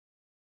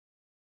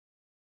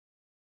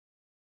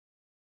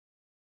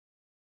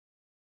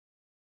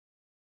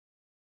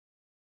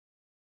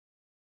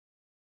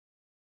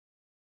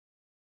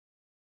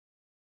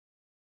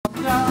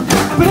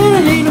Pretty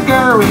little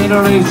girl in a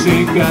red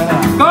shake.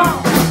 Go!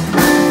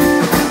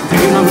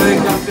 Take a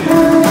break up there.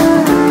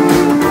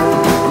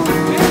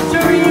 It's a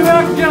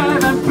rock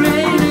job and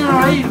playing in a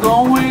red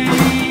going.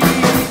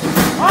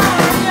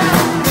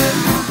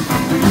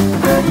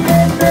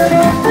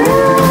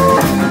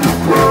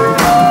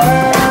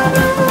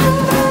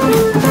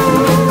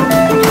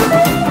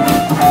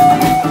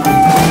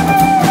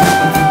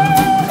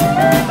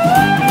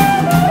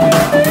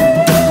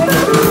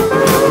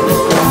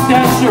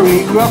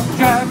 Rock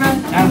driving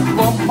and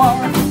one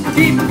more.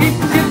 Keep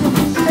skipping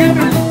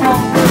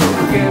strong.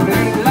 Give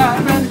it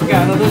alive and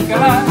gotta look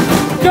alive.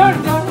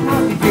 Don't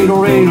run the kid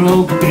or a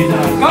little bit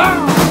of go.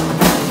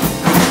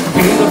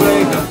 Get the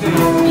break up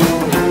there.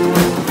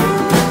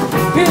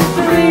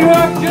 History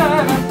rock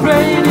driving,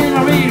 playing in a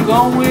real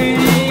going.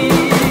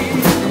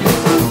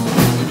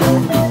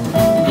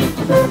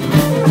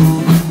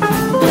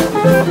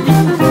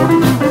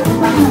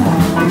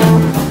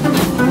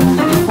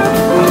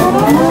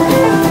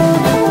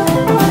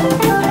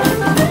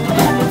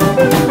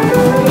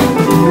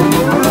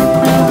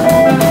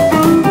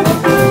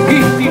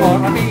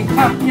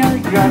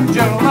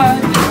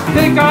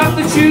 Take off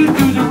the shoes,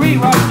 do the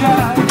rewind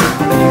jive.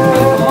 Leave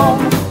it alone,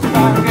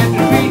 try to get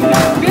your feet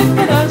down. Get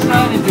the dust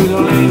right into the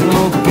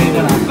little bit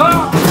and I'm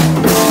gone.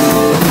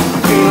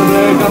 Feel the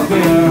break up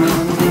there.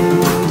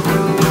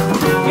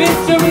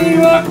 It's a real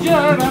rock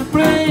jive, I'm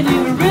playing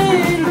in the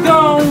real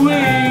going.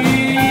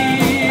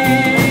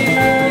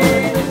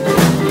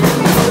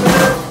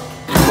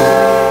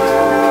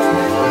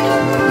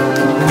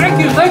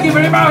 Thank you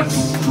very much.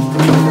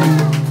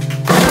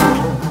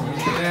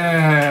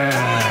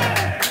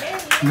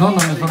 どん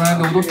どんね、その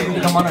辺で踊ってく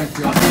れたまらないで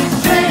すよ。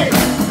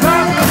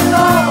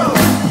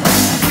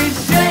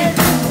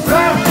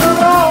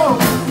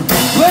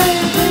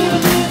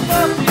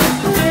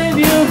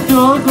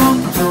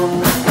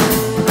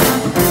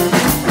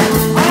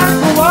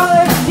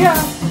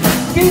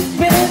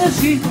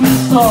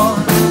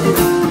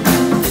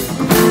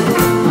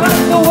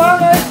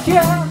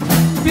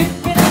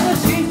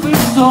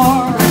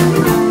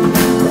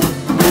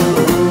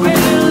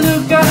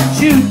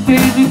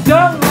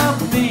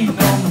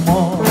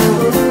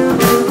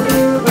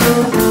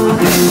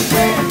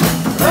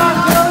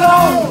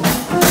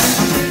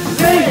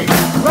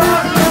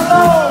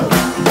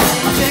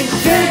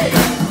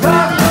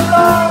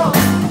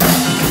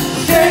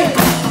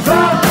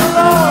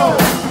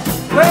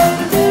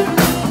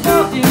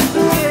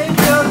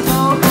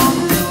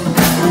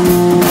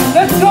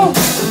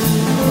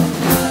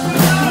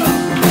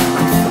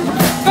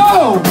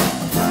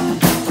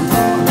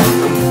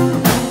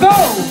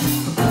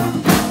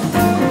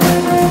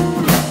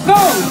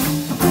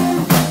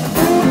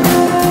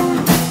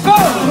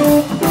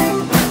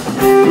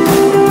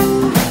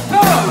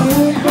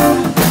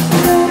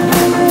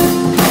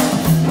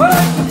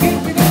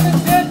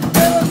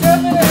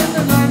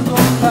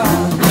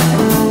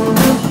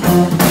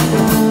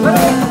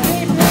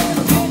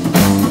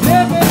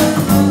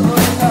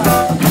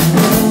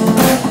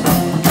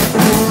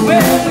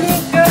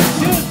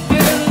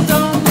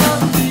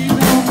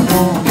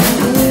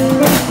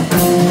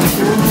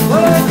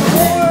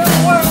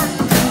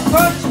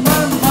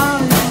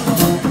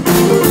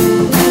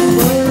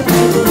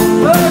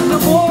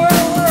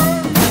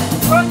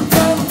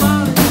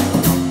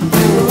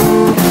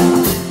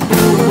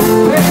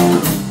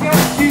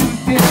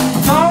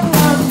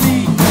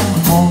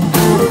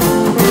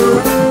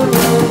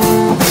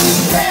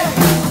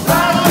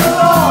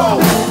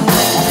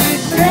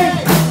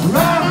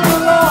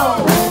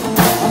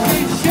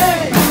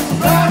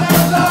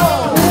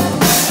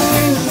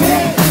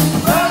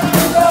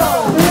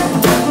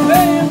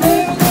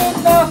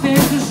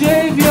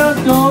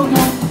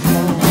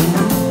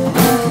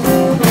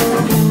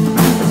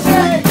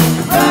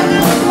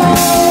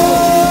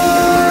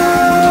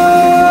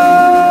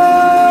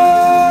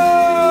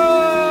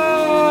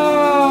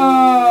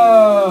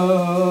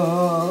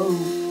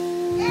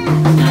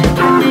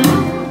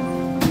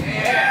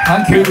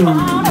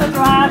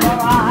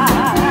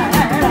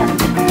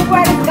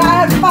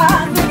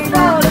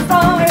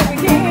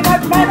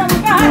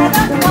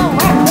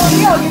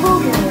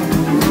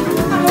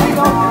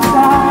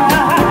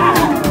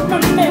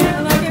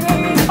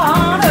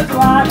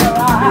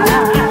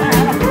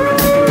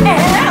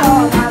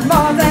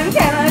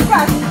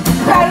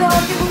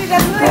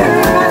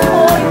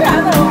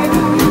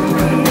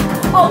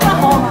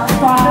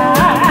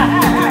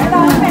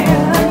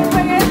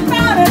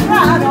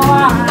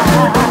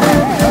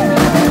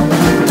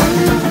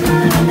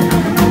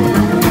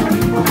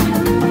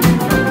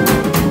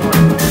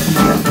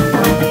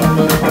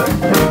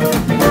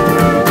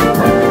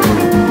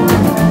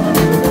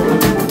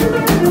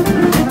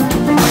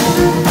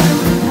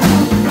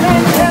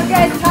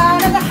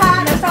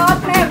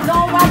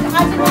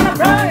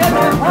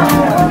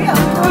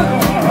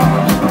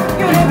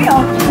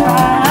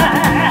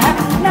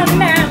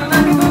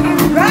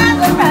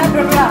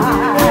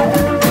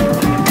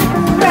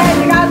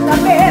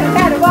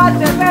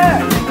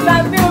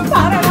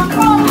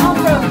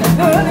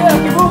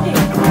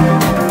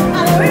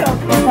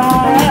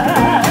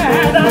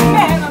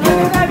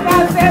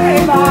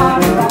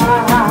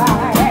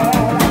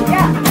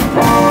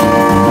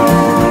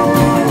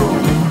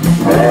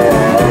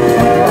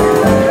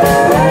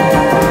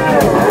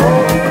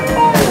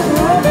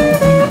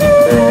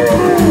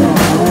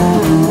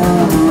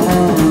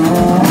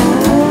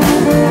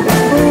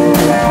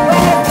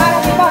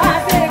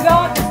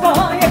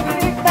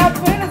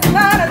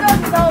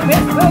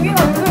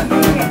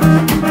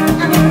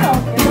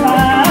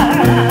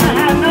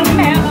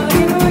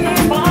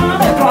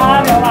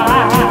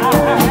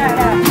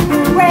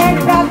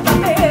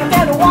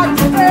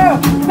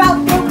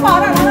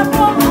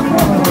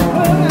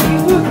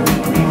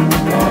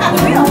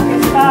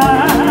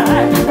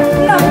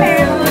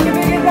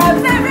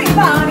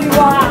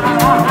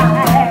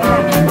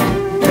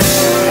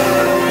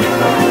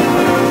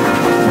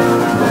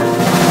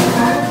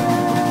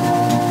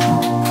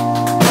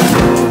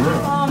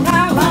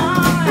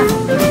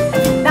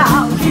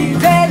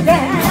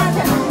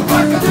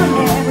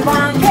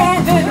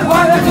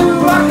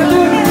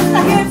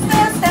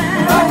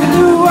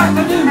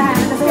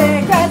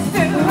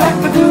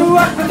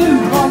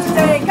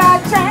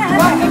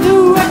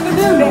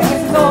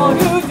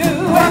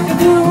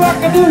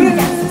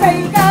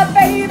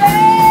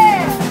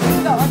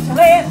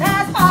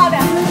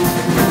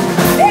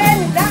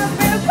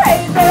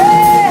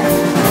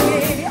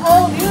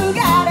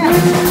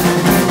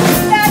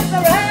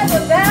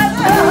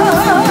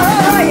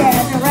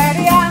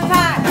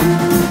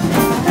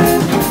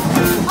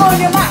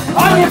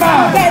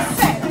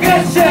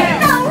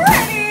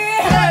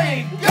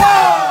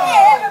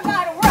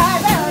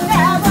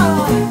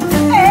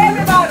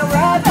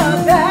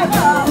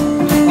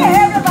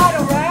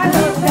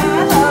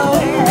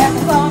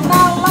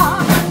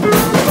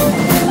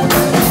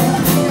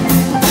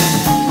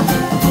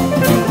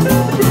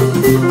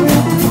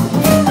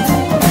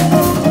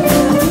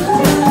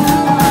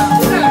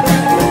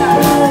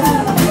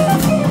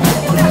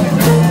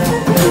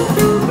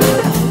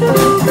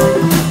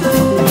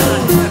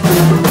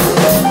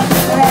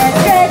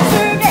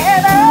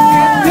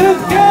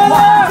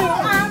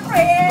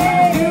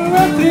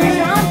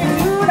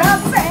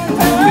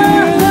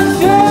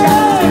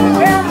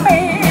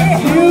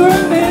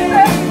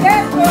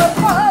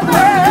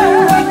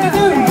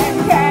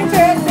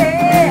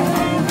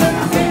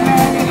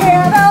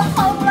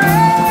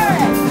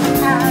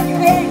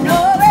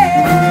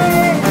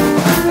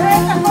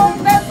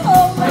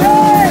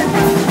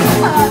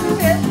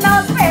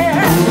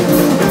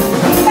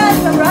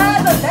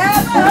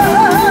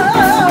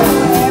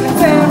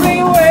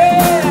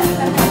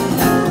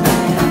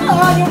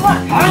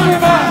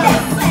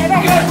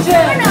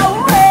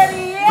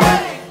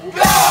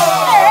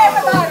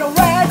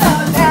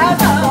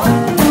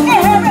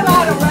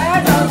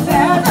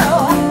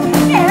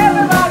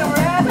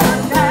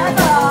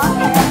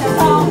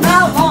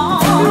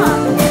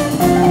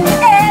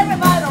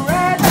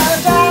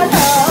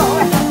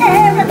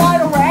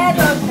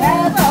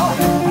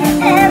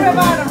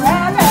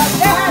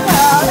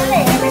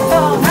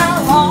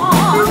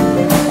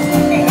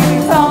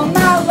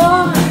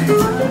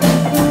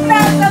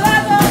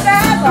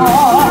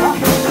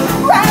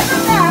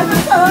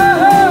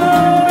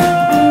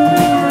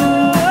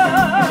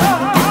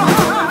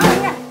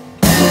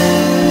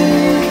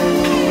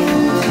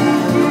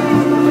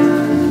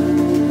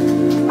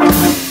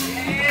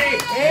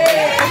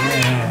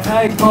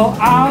Go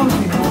out,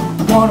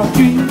 wanna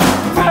drink,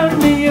 turn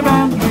me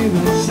around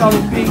with a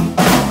solid beat.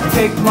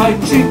 Take my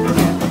chicken,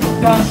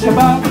 dance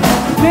about,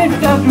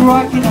 lift up the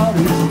rocking out,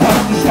 it's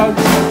time to shout,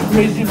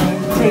 crazy man,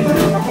 crazy,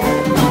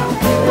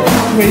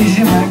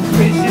 crazy man,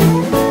 crazy,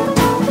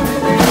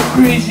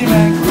 crazy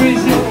man,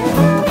 crazy.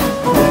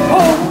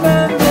 Oh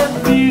man, that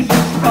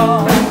music's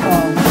gone.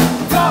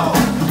 Go,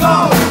 go,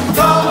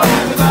 go,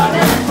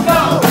 everybody,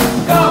 go,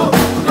 go,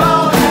 go,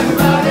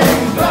 everybody,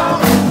 go,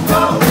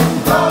 go,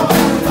 go.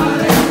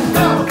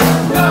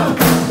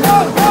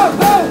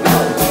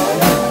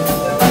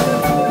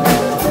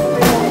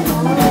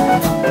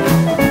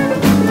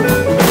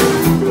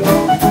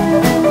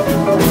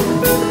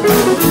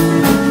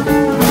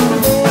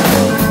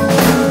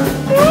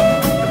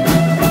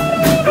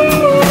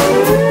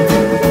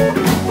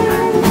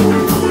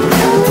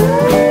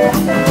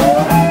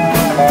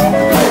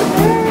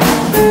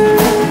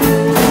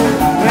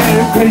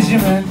 Crazy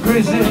man,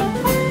 crazy,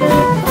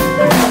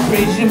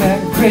 crazy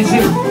man,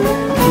 crazy,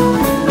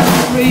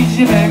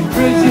 crazy man,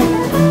 crazy.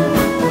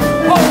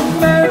 Oh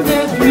man,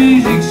 that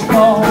music's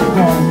gone.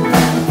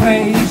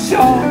 Play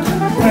song,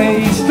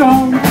 play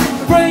strong,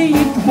 play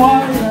it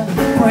wild,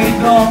 play it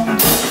long.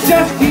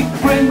 Just keep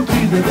praying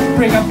till the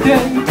break of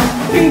day.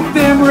 Keep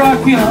them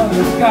rocking on,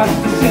 I've got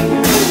to say.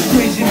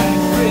 Crazy man,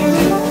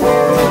 crazy,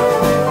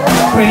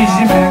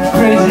 crazy man,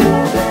 crazy,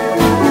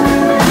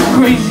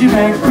 crazy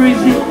man,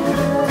 crazy.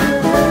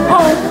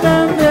 Oh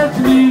man, that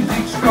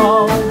music's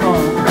gone. Go,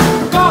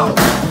 go,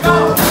 go,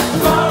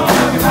 go,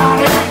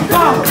 everybody.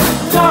 Go,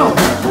 go,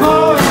 go,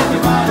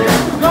 everybody.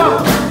 Go,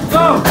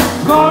 go,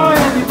 go,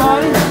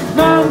 everybody.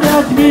 Now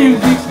that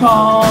music's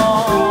gone.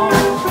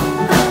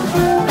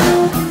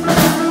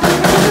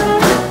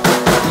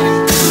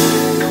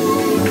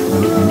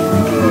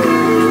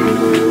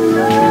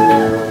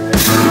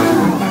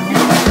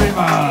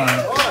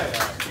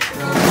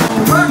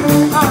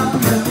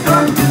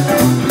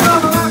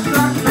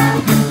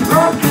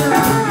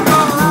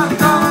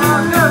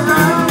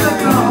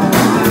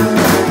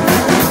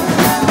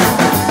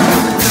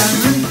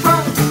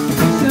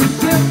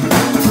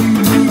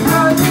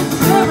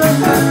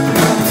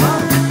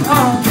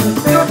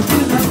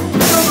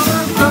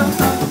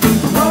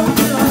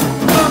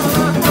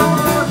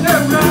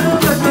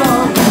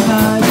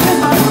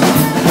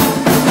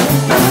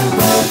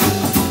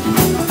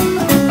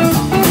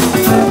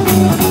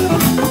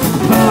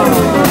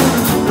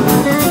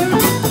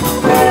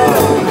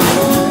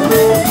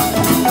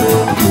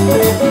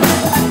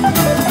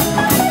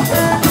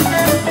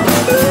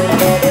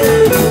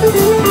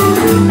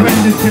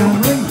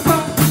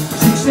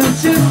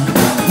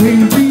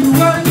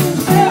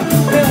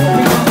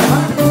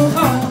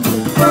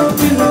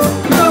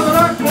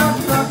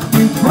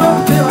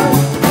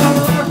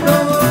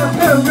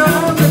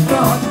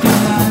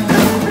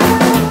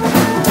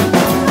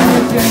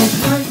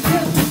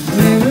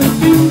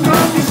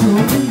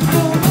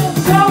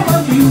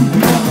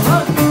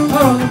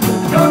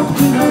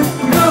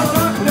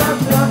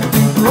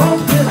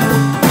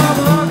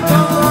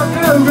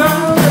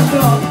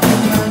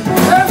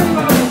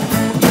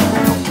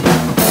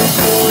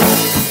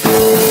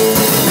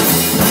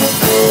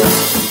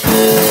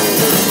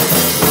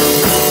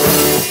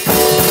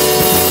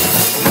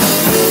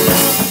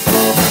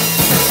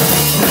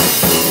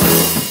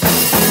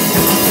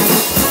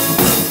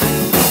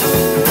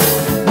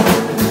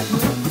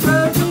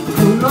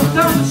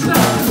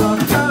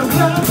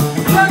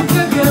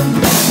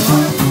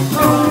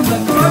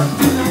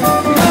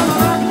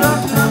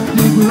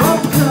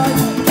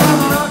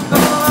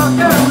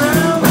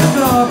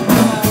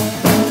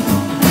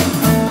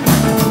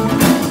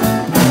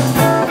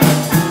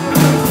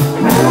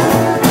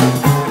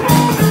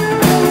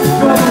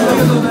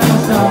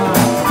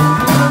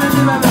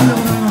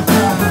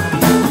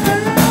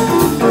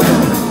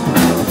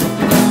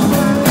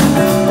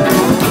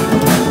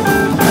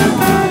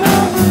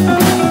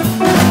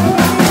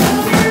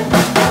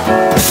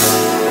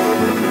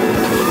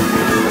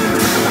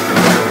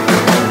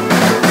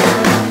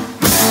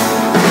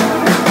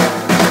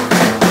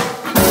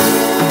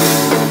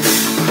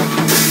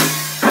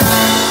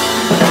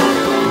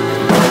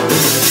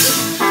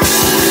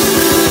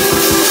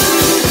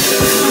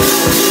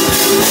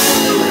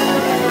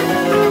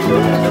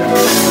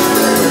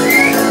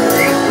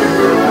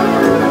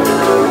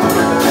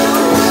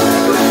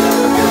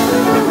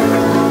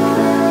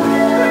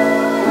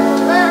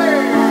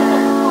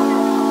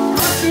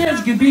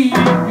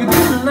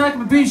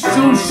 be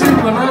so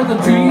sure another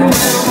dream. What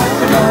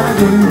you gonna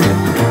do?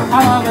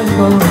 How is it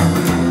gonna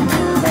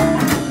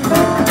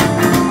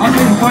I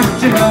mean, what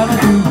you gonna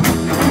do?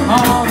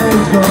 How is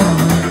it gonna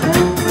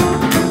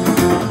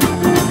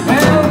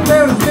Well,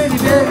 there's many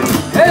baby,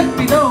 if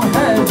you don't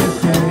have to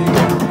say.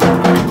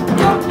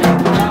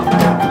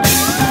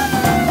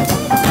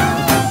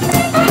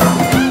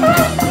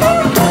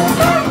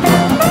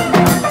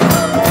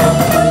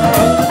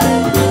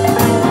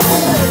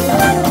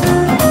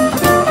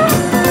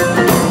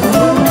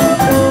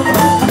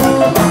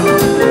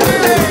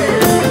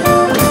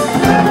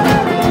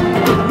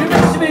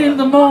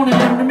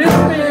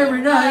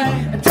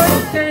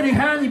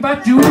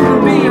 But you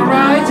will be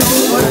right. So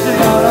what you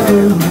gotta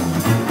do?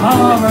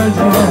 How is it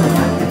gonna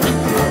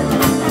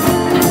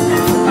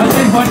I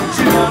said what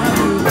you gotta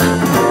do?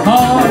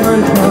 How is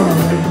it gonna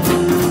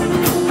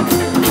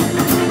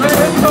Well,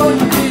 I told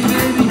you,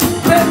 baby,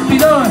 let me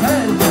know how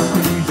to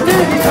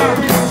steady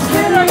talking,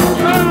 steady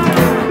talking.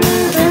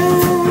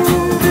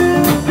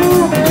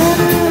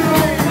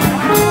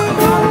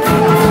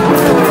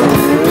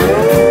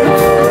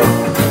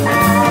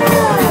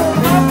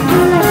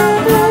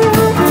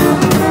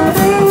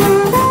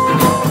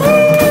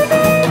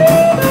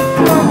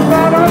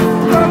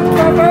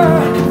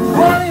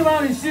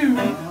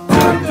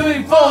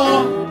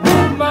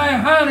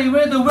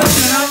 With the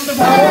whipping on the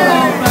ball,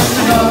 what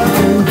you gonna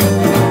do?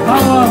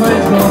 How is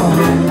it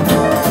gonna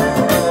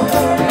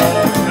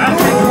I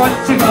think what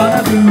you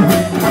gonna do?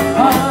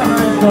 How is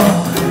it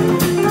gonna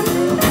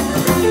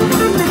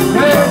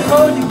Well, I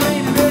told you,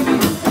 baby,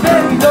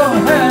 that you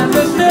don't have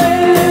to stay.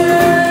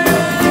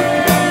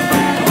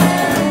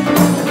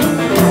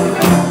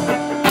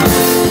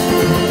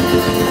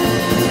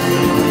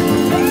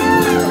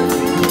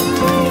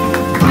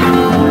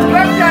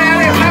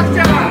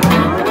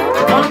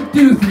 One,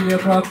 two, 3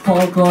 o'clock,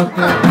 4 o'clock,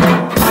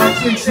 5,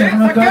 6,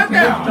 7 o'clock, 8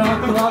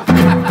 o'clock,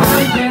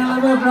 9, 10,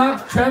 11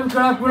 o'clock, 12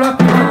 o'clock, we're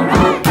up.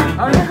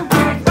 A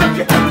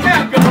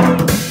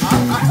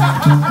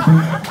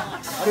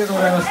りがとう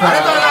ございまし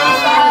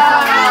た。